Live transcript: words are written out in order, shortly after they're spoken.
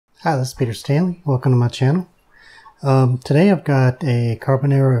Hi, this is Peter Stanley. Welcome to my channel. Today I've got a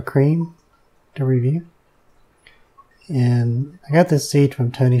Carbonero Creme to review. And I got this seed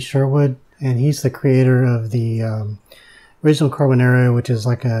from Tony Sherwood, and he's the creator of the original Carbonero, which is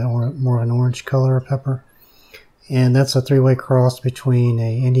like more of an orange color pepper. And that's a three-way cross between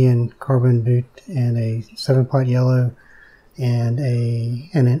a Indian Carbon Bhut and a 7-pot yellow and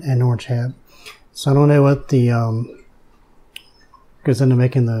an orange hab. So I don't know what the goes into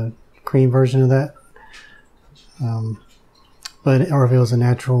making the cream version of that, or if it was a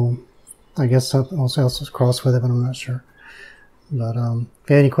natural, I guess something else was crossed with it, but I'm not sure. But if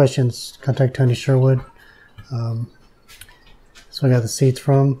you have any questions, contact Tony Sherwood. So I got the seeds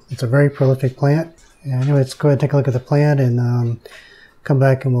from. It's a very prolific plant. Anyway, let's go ahead and take a look at the plant and come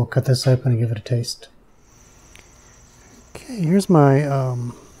back and we'll cut this open and give it a taste. Okay, here's my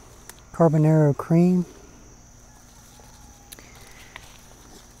Carbonero Creme.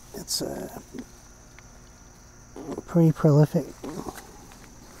 It's a pretty prolific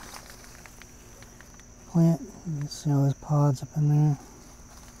plant. You can see all those pods up in there.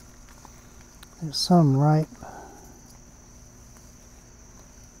 There's some ripe.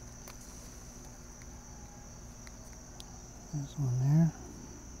 There's one there.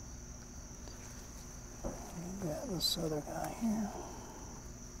 We got this other guy here.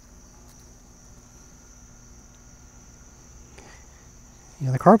 Yeah,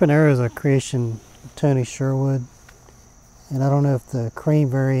 the Carbonero is a creation of Tony Sherwood, and I don't know if the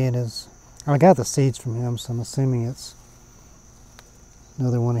cream variant is. I got the seeds from him, so I'm assuming it's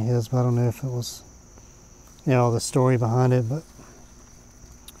another one of his, but I don't know if it was, the story behind it. But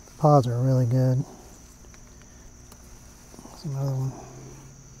the pods are really good. There's another one.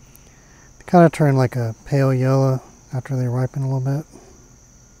 They kind of turn like a pale yellow after they ripen a little bit.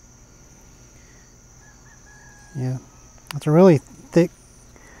 Yeah, it's a really thick,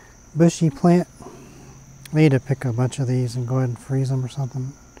 bushy plant. I need to pick a bunch of these and go ahead and freeze them or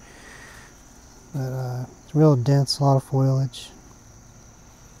something. But it's real dense, a lot of foliage.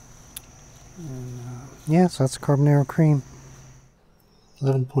 And, yeah, so that's Carbonero Creme.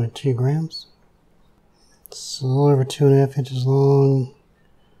 11.2 grams. It's a little over 2.5 inches long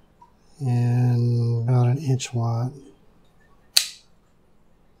and about an inch wide.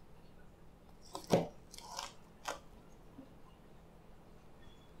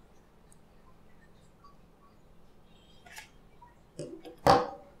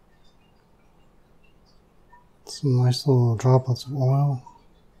 Some nice little droplets of oil.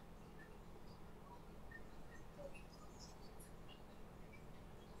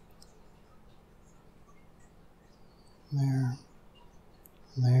 There.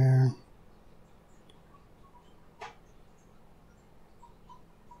 There.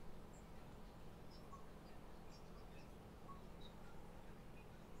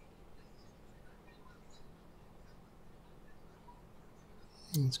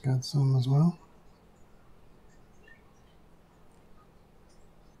 It's got some as well.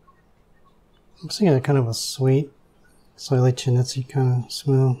 I'm seeing a kind of a sweet, slightly chinitsy kind of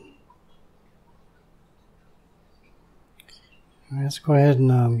smell. Alright, let's go ahead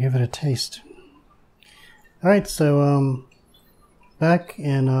and give it a taste. Alright, so back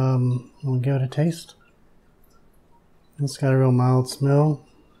and we'll give it a taste. It's got a real mild smell.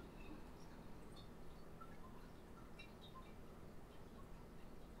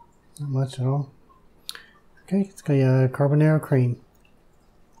 Not much at all. Okay, it's got a Carbonero Creme.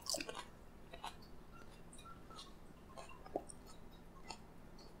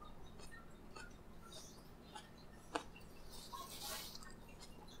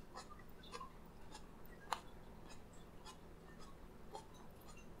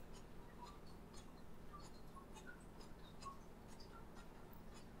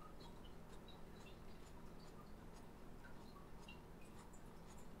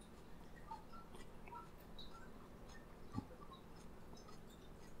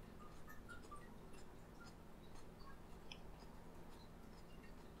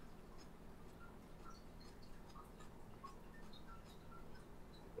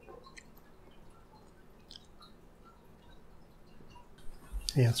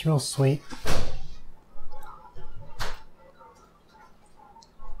 Yeah, it's real sweet.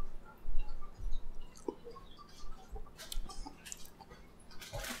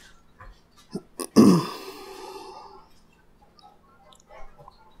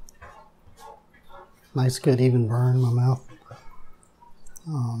 Nice, good, even burn in my mouth.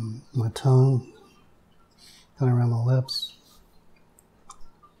 My tongue, kind of around my lips.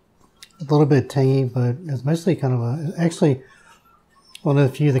 A little bit tangy, but it's mostly kind of actually one of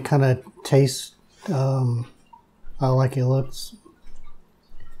the few that kind of taste I like it looks.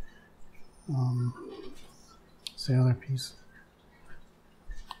 It's the other piece.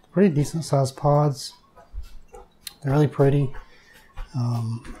 Pretty decent sized pods. They're really pretty.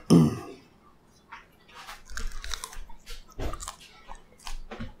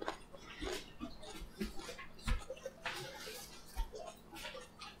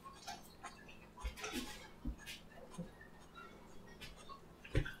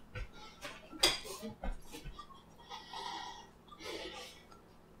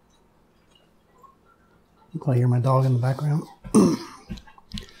 I hear my dog in the background.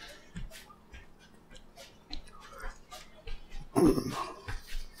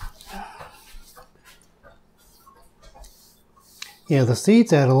 Yeah, the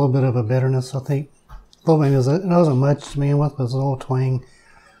seeds add a little bit of a bitterness, I think. Well, maybe it wasn't much to begin with, but it was a little twang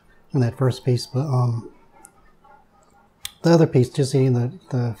in that first piece. But the other piece, just eating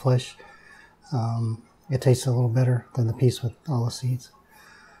the flesh, it tastes a little better than the piece with all the seeds.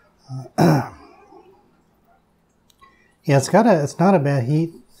 Yeah, it's not a bad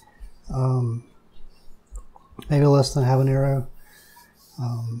heat. Maybe less than habanero.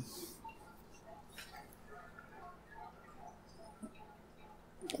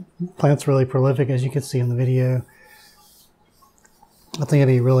 Plant's really prolific, as you can see in the video. I think it'd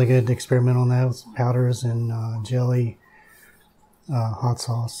be really good to experiment on that with powders and jelly, hot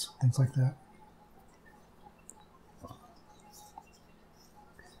sauce, things like that.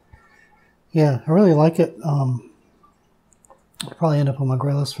 Yeah, I really like it. I'll probably end up on my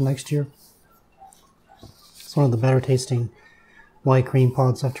grill list for next year. It's one of the better tasting white cream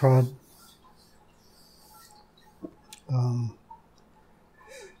pods I've tried.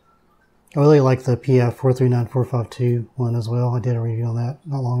 I really like the PF 439452 one as well. I did a review on that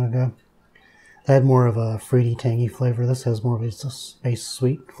not long ago. That had more of a fruity, tangy flavor. This has more of a base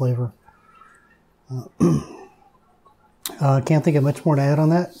sweet flavor. Can't think of much more to add on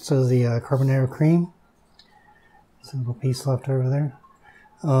that. So the Carbonero Creme. There's a little piece left over there.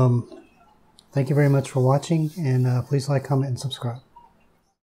 Thank you very much for watching, and please like, comment, and subscribe.